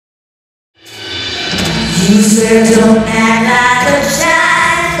You said don't act like a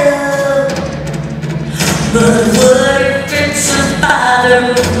child, but what if it's a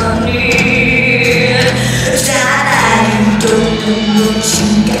bother of money? Child, I don't know what you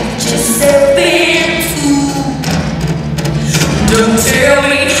got yourself into. Don't tell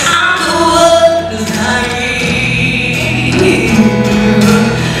me I'm the one who's naive,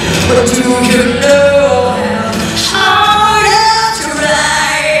 but do you know how hard I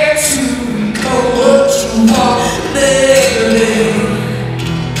try to recall what you want, baby?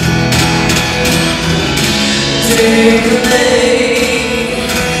 Take a day.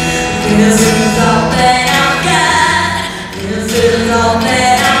 This is all that I've got. This is all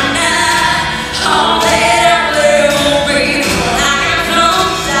that I'm not. All that I'll ever be. I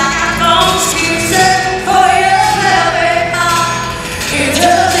got close excuses for your very heart. It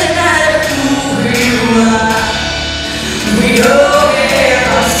doesn't matter who you are. We all get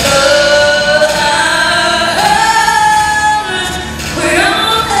our struggles. We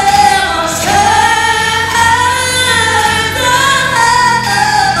all have our struggles.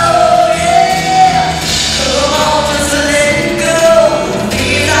 Oh yeah. Come on, just let it go.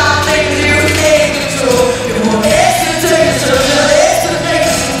 These are things you can't control. Your expectations,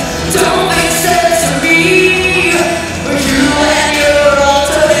 don't make sense to me. But you and your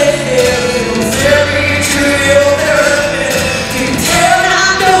alternatives, every trio therapist can tell I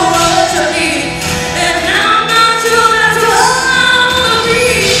know what you need, and I'm not sure that's what I wanna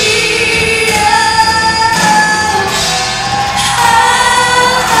be.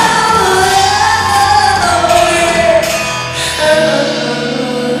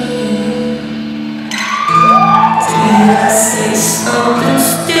 Did I say something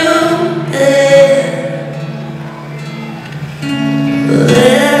stupid?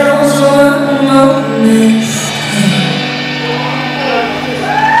 That was one moment.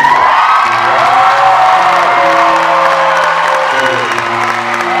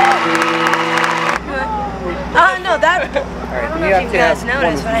 No, that. I don't know if you guys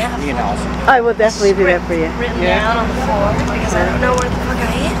noticed, but I have I will definitely do that for you. written down on the floor because I don't know where the fuck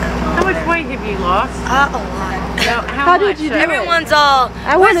I am. How much weight have you lost? A lot. No, How did you do it? Everyone's all,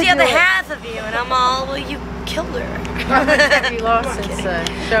 I where's wanna the other do it. half of you? And I'm all, well, you killed her. How much have you lost since the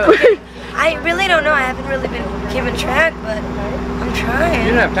show? I really don't know. I haven't really been keeping track, but I'm trying.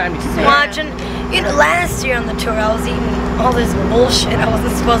 You don't have time to Just see. watching. You know, last year on the tour, I was eating all this bullshit I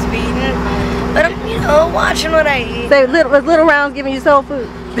wasn't supposed to be eating. But I'm, you know, watching what I eat. So was Little Rounds giving you soul food?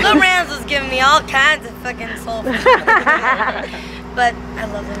 Little Rams was giving me all kinds of fucking soul food. But I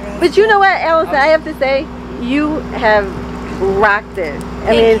love Little Rams. But you know what, Allison, I have to say, you have rocked it.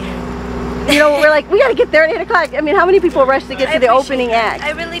 I mean, you know, we're like, we got to get there at 8 o'clock. I mean, how many people rush to get to the opening act?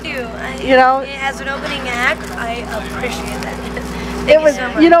 I really do. You know? As an opening act, I appreciate that. It was,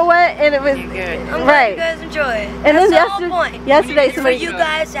 you know what, and it was, Good. I'm glad right. you guys enjoy it. And then That's the whole point. yesterday somebody, For you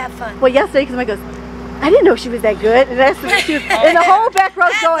guys to have fun. well, yesterday somebody goes, I didn't know she was that good. And that's what she was, and the whole back row's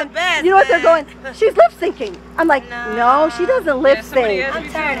That's going, the best, you know what they're man. going, she's lip syncing. I'm like, no, she doesn't lip somebody sync. else- I'm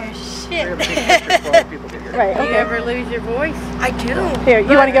tired of shit. Right, Do you okay. ever lose your voice? I do. Here,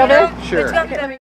 you want to go there? It's Sure. gotten better.